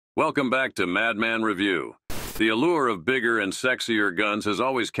Welcome back to MadMan Review. The allure of bigger and sexier guns has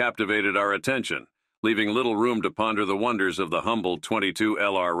always captivated our attention, leaving little room to ponder the wonders of the humble 22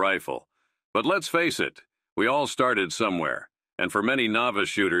 LR rifle. But let's face it, we all started somewhere, and for many novice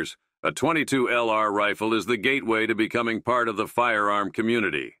shooters, a 22 LR rifle is the gateway to becoming part of the firearm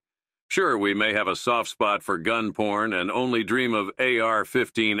community. Sure, we may have a soft spot for gun porn and only dream of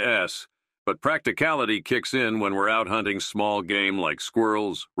AR-15s, but practicality kicks in when we're out hunting small game like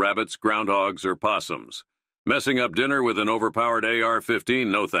squirrels, rabbits, groundhogs, or possums. Messing up dinner with an overpowered AR-15,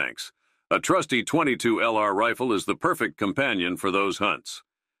 no thanks. A trusty 22 LR rifle is the perfect companion for those hunts.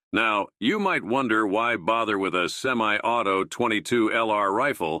 Now, you might wonder why bother with a semi-auto 22 LR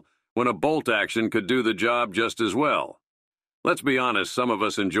rifle when a bolt action could do the job just as well. Let's be honest, some of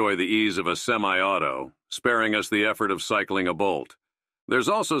us enjoy the ease of a semi-auto, sparing us the effort of cycling a bolt. There's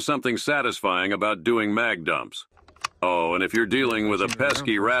also something satisfying about doing mag dumps. Oh, and if you're dealing with a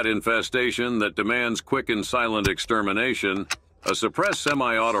pesky rat infestation that demands quick and silent extermination, a suppressed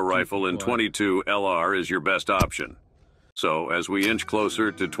semi-auto rifle in 22 LR is your best option. So, as we inch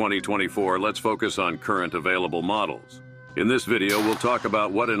closer to 2024, let's focus on current available models. In this video, we'll talk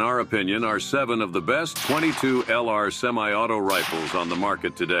about what, in our opinion, are 7 of the best 22 LR semi-auto rifles on the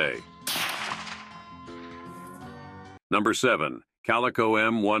market today. Number 7. Calico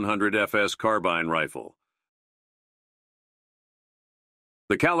M100FS Carbine Rifle.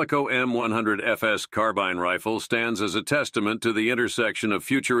 The Calico M100FS Carbine Rifle stands as a testament to the intersection of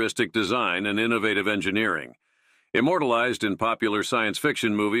futuristic design and innovative engineering. Immortalized in popular science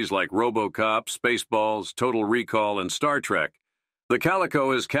fiction movies like RoboCop, Spaceballs, Total Recall, and Star Trek, the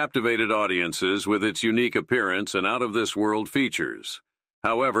Calico has captivated audiences with its unique appearance and out-of-this-world features.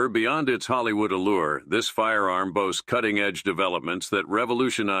 However, beyond its Hollywood allure, this firearm boasts cutting-edge developments that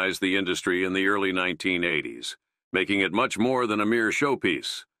revolutionized the industry in the early 1980s, making it much more than a mere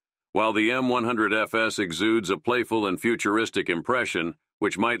showpiece. While the M100FS exudes a playful and futuristic impression,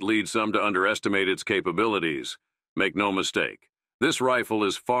 which might lead some to underestimate its capabilities, make no mistake, this rifle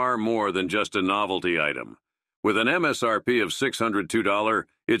is far more than just a novelty item. With an MSRP of $602,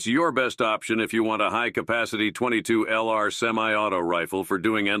 it's your best option if you want a high-capacity 22 LR semi-auto rifle for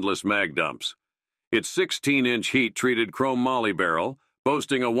doing endless mag dumps. Its 16-inch heat-treated chrome molly barrel,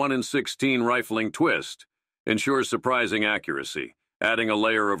 boasting a 1-in-16 rifling twist, ensures surprising accuracy, adding a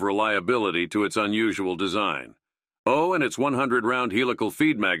layer of reliability to its unusual design. Oh, and its 100-round helical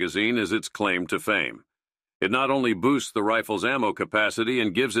feed magazine is its claim to fame. It not only boosts the rifle's ammo capacity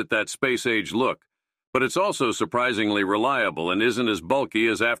and gives it that space-age look, but it's also surprisingly reliable and isn't as bulky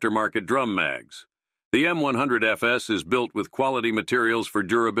as aftermarket drum mags. The M100FS is built with quality materials for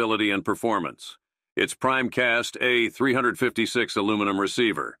durability and performance. Its prime cast A356 aluminum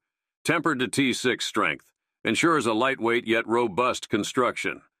receiver, tempered to T6 strength, ensures a lightweight yet robust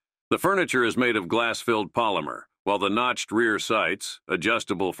construction. The furniture is made of glass-filled polymer, while the notched rear sights,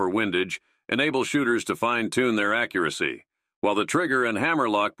 adjustable for windage, enable shooters to fine-tune their accuracy, while the trigger and hammer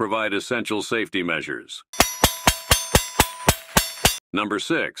lock provide essential safety measures. Number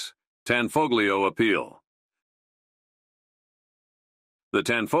 6. Tanfoglio Appeal. The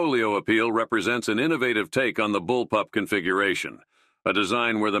Tanfoglio Appeal represents an innovative take on the bullpup configuration, a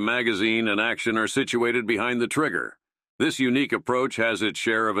design where the magazine and action are situated behind the trigger. This unique approach has its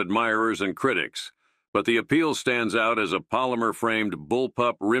share of admirers and critics, but the Appeal stands out as a polymer-framed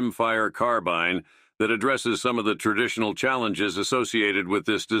bullpup rimfire carbine that addresses some of the traditional challenges associated with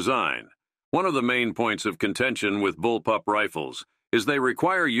this design. One of the main points of contention with bullpup rifles is they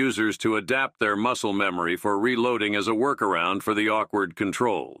require users to adapt their muscle memory for reloading as a workaround for the awkward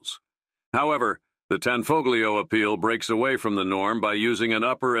controls. However, the Tanfoglio Appeal breaks away from the norm by using an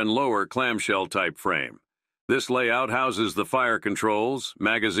upper and lower clamshell-type frame. This layout houses the fire controls,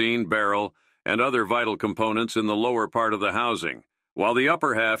 magazine, barrel, and other vital components in the lower part of the housing, while the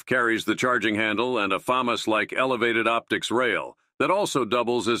upper half carries the charging handle and a FAMAS-like elevated optics rail that also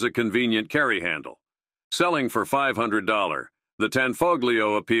doubles as a convenient carry handle. Selling for $500, the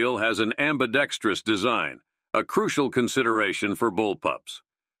Tanfoglio Appeal has an ambidextrous design, a crucial consideration for bullpups.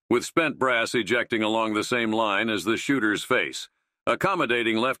 With spent brass ejecting along the same line as the shooter's face,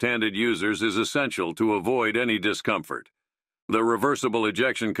 accommodating left-handed users is essential to avoid any discomfort. The reversible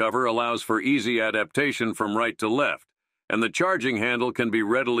ejection cover allows for easy adaptation from right to left, and the charging handle can be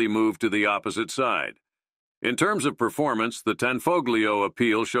readily moved to the opposite side. In terms of performance, the Tanfoglio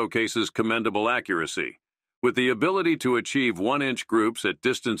Appeal showcases commendable accuracy. With the ability to achieve 1-inch groups at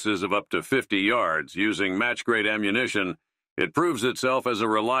distances of up to 50 yards using match-grade ammunition, it proves itself as a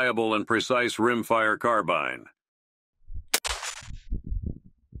reliable and precise rimfire carbine.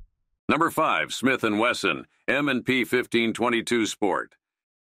 Number 5. Smith & Wesson M&P 1522 Sport.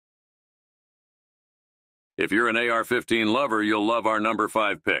 If you're an AR-15 lover, you'll love our number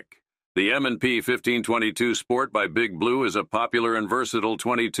 5 pick. The M&P 1522 Sport by Big Blue is a popular and versatile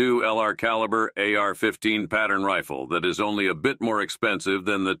 22 LR caliber AR-15 pattern rifle that is only a bit more expensive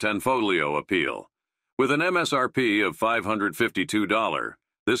than the Tenfolio Appeal. With an MSRP of $552,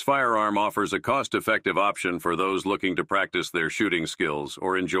 this firearm offers a cost-effective option for those looking to practice their shooting skills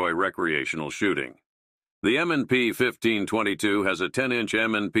or enjoy recreational shooting. The M&P 1522 has a 10-inch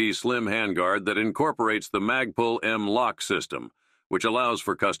M&P slim handguard that incorporates the Magpul M lock system, which allows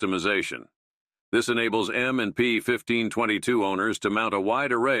for customization. This enables M&P 1522 owners to mount a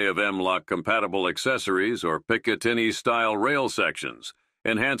wide array of M-lock compatible accessories or Picatinny-style rail sections,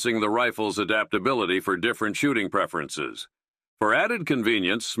 enhancing the rifle's adaptability for different shooting preferences. For added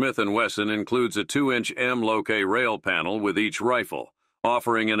convenience, Smith & Wesson includes a 2-inch M-Loke rail panel with each rifle,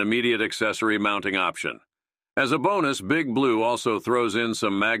 offering an immediate accessory mounting option. As a bonus, Big Blue also throws in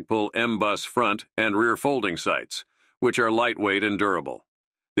some Magpul M-Bus front and rear folding sights, which are lightweight and durable.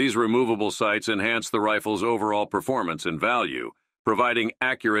 These removable sights enhance the rifle's overall performance and value, providing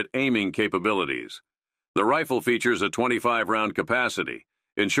accurate aiming capabilities. The rifle features a 25-round capacity,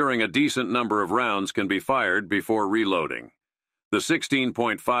 ensuring a decent number of rounds can be fired before reloading. The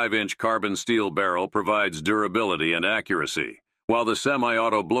 16.5-inch carbon steel barrel provides durability and accuracy, while the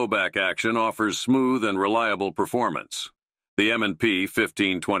semi-auto blowback action offers smooth and reliable performance. The M&P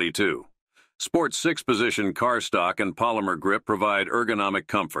 1522 sports 6-position car stock and polymer grip provide ergonomic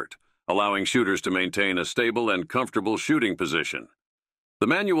comfort, allowing shooters to maintain a stable and comfortable shooting position. The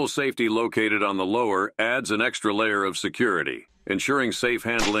manual safety located on the lower adds an extra layer of security, ensuring safe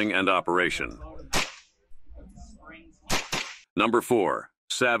handling and operation. Number 4.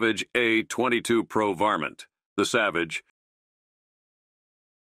 Savage A22 Pro Varmint. The Savage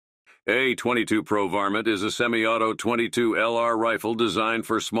A22 Pro Varmint is a semi-auto 22 LR rifle designed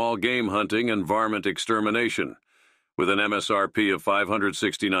for small game hunting and varmint extermination. With an MSRP of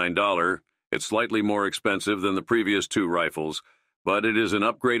 $569, it's slightly more expensive than the previous two rifles, but it is an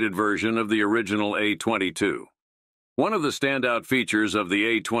upgraded version of the original A22. One of the standout features of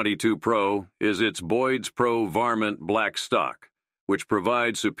the A22 Pro is its Boyd's Pro Varmint black stock, which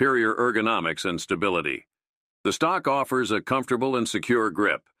provides superior ergonomics and stability. The stock offers a comfortable and secure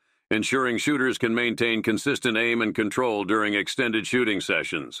grip, ensuring shooters can maintain consistent aim and control during extended shooting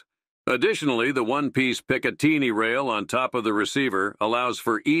sessions. Additionally, the one-piece Picatinny rail on top of the receiver allows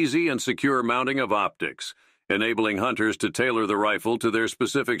for easy and secure mounting of optics, enabling hunters to tailor the rifle to their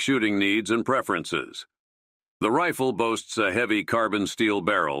specific shooting needs and preferences. The rifle boasts a heavy carbon steel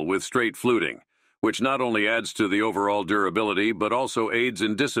barrel with straight fluting, which not only adds to the overall durability but also aids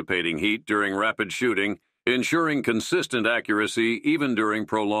in dissipating heat during rapid shooting, ensuring consistent accuracy even during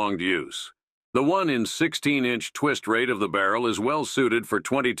prolonged use. The 1-in-16-inch twist rate of the barrel is well suited for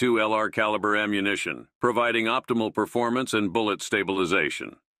 22 LR caliber ammunition, providing optimal performance and bullet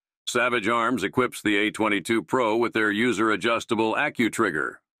stabilization. Savage Arms equips the A22 Pro with their user-adjustable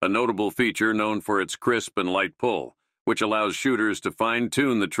AccuTrigger, a notable feature known for its crisp and light pull, which allows shooters to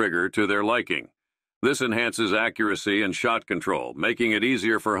fine-tune the trigger to their liking. This enhances accuracy and shot control, making it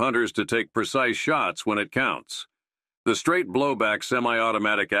easier for hunters to take precise shots when it counts. The straight blowback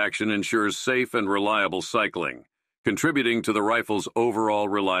semi-automatic action ensures safe and reliable cycling, contributing to the rifle's overall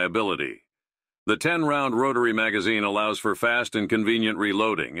reliability. The 10-round rotary magazine allows for fast and convenient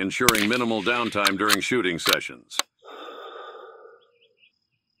reloading, ensuring minimal downtime during shooting sessions.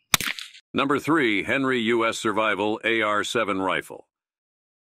 Number 3. Henry U.S. Survival AR-7 Rifle.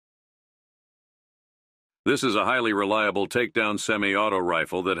 This is a highly reliable takedown semi-auto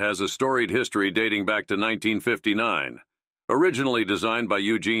rifle that has a storied history dating back to 1959. Originally designed by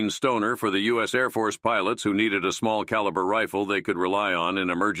Eugene Stoner for the U.S. Air Force pilots who needed a small caliber rifle they could rely on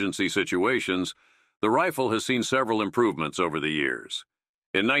in emergency situations, the rifle has seen several improvements over the years.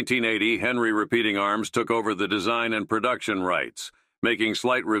 In 1980, Henry Repeating Arms took over the design and production rights, making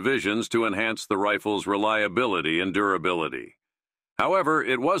slight revisions to enhance the rifle's reliability and durability. However,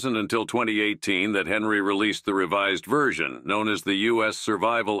 it wasn't until 2018 that Henry released the revised version, known as the U.S.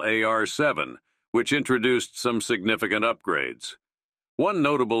 Survival AR-7, which introduced some significant upgrades. One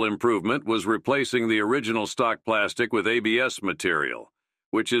notable improvement was replacing the original stock plastic with ABS material,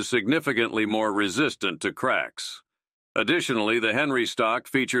 which is significantly more resistant to cracks. Additionally, the Henry stock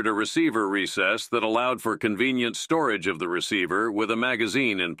featured a receiver recess that allowed for convenient storage of the receiver with a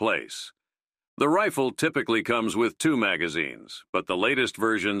magazine in place. The rifle typically comes with 2 magazines, but the latest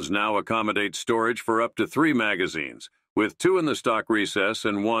versions now accommodate storage for up to 3 magazines, with 2 in the stock recess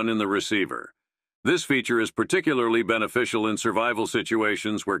and 1 in the receiver. This feature is particularly beneficial in survival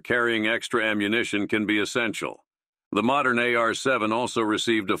situations where carrying extra ammunition can be essential. The modern AR-7 also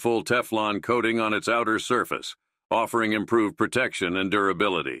received a full Teflon coating on its outer surface, offering improved protection and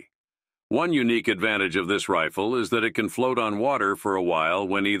durability. One unique advantage of this rifle is that it can float on water for a while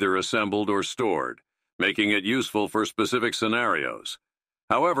when either assembled or stored, making it useful for specific scenarios.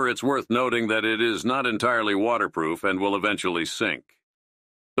 However, it's worth noting that it is not entirely waterproof and will eventually sink.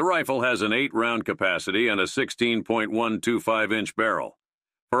 The rifle has an 8-round capacity and a 16.125-inch barrel.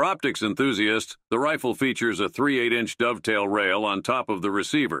 For optics enthusiasts, the rifle features a 3/8-inch dovetail rail on top of the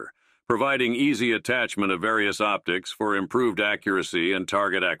receiver, providing easy attachment of various optics for improved accuracy and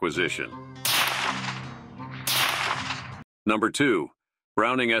target acquisition. Number 2.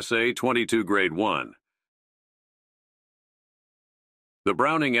 Browning SA-22 Grade 1. The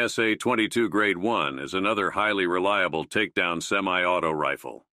Browning SA-22 Grade 1 is another highly reliable takedown semi-auto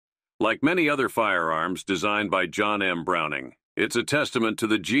rifle. Like many other firearms designed by John M. Browning, it's a testament to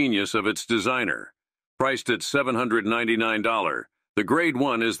the genius of its designer. Priced at $799, the Grade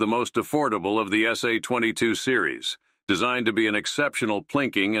 1 is the most affordable of the SA-22 series, designed to be an exceptional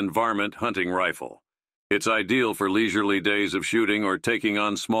plinking and varmint hunting rifle. It's ideal for leisurely days of shooting or taking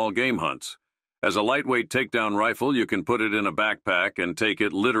on small game hunts. As a lightweight takedown rifle, you can put it in a backpack and take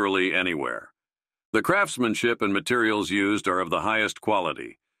it literally anywhere. The craftsmanship and materials used are of the highest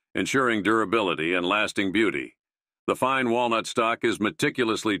quality, ensuring durability and lasting beauty. The fine walnut stock is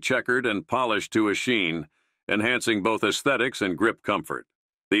meticulously checkered and polished to a sheen, enhancing both aesthetics and grip comfort.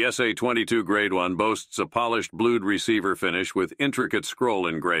 The SA-22 Grade 1 boasts a polished blued receiver finish with intricate scroll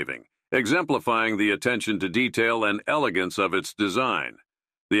engraving, exemplifying the attention to detail and elegance of its design.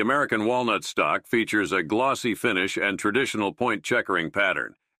 The American walnut stock features a glossy finish and traditional point checkering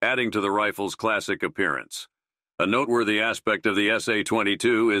pattern, adding to the rifle's classic appearance. A noteworthy aspect of the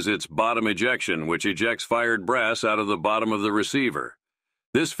SA-22 is its bottom ejection, which ejects fired brass out of the bottom of the receiver.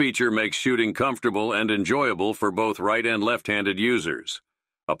 This feature makes shooting comfortable and enjoyable for both right and left-handed users.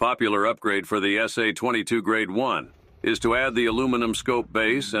 A popular upgrade for the SA-22 Grade 1 is to add the aluminum scope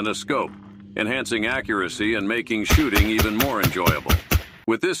base and a scope, enhancing accuracy and making shooting even more enjoyable.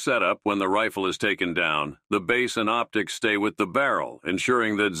 With this setup, when the rifle is taken down, the base and optics stay with the barrel,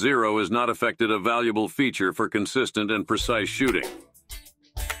 ensuring that zero is not affected, a valuable feature for consistent and precise shooting.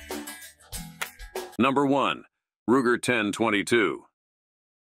 Number 1. Ruger 1022.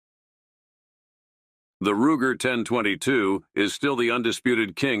 The Ruger 1022 is still the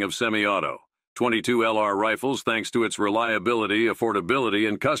undisputed king of semi-auto 22 LR rifles thanks to its reliability, affordability,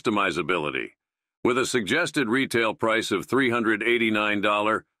 and customizability. With a suggested retail price of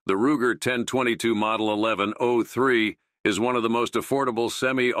 $389, the Ruger 1022 Model 1103 is one of the most affordable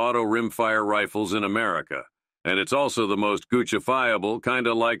semi-auto rimfire rifles in America, and it's also the most Guccifiable,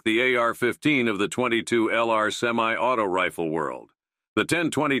 kinda like the AR-15 of the 22 LR semi-auto rifle world. The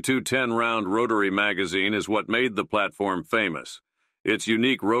 1022 10-round rotary magazine is what made the platform famous. Its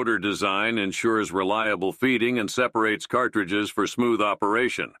unique rotor design ensures reliable feeding and separates cartridges for smooth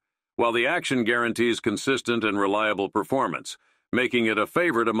operation, while the action guarantees consistent and reliable performance, making it a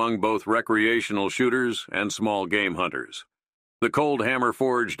favorite among both recreational shooters and small game hunters. The cold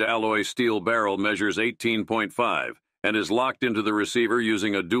hammer-forged alloy steel barrel measures 18.5 and is locked into the receiver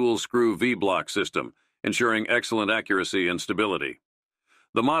using a dual-screw V-block system, ensuring excellent accuracy and stability.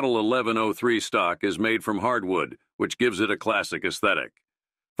 The Model 1103 stock is made from hardwood, which gives it a classic aesthetic.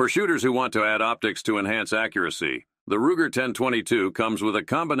 For shooters who want to add optics to enhance accuracy, the Ruger 1022 comes with a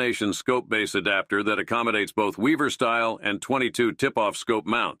combination scope base adapter that accommodates both Weaver style and 22 tip-off scope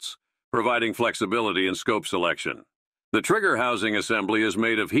mounts, providing flexibility in scope selection. The trigger housing assembly is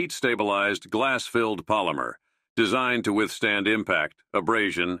made of heat-stabilized, glass-filled polymer, designed to withstand impact,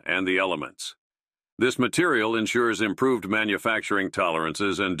 abrasion, and the elements. This material ensures improved manufacturing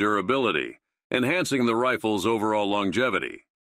tolerances and durability, enhancing the rifle's overall longevity.